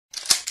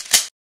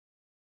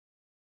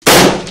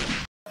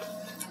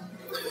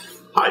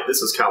Hi,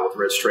 this is Cal with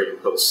Red's Trading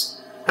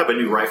Post. I have a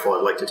new rifle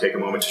I'd like to take a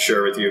moment to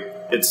share with you.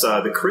 It's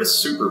the Kriss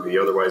Super V,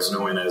 otherwise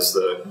known as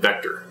the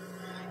Vector.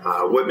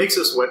 What makes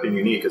this weapon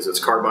unique is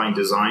its carbine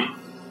design.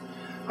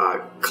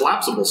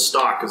 Collapsible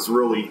stock is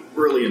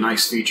really a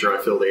nice feature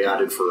I feel they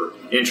added for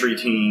entry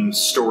teams,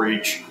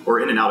 storage,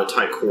 or in and out of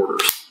tight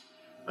quarters.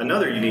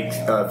 Another unique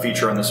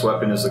feature on this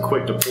weapon is the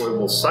quick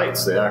deployable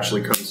sights that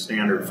actually come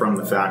standard from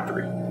the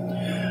factory.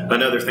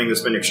 Another thing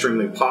that's been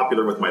extremely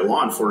popular with my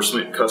law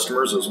enforcement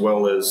customers as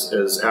well as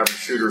average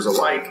shooters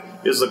alike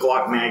is the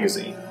Glock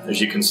magazine.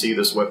 As you can see,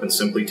 this weapon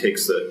simply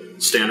takes the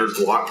standard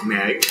Glock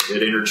mag,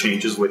 it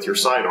interchanges with your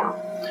sidearm.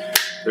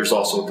 There's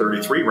also a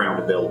 33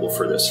 round available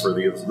for this, for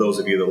those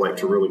of you that like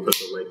to really put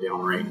the lead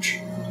down range.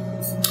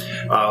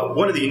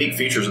 One of the unique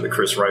features of the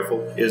Kriss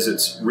rifle is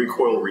its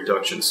recoil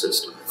reduction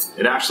system.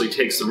 It actually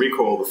takes the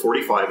recoil of the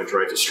 45 and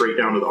drives it straight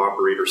down to the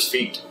operator's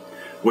feet,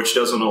 which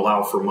doesn't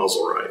allow for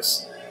muzzle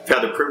rise. I've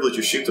had the privilege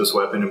to shoot this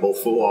weapon in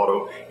both full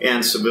auto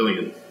and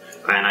civilian,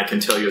 and I can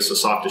tell you it's the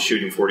softest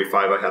shooting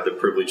 45 I had the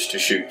privilege to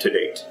shoot to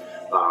date.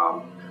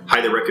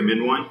 Highly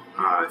recommend one.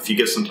 If you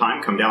get some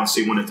time, come down and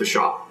see one at the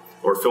shop,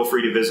 or feel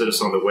free to visit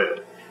us on the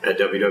web at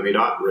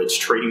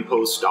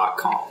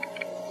www.redstradingpost.com.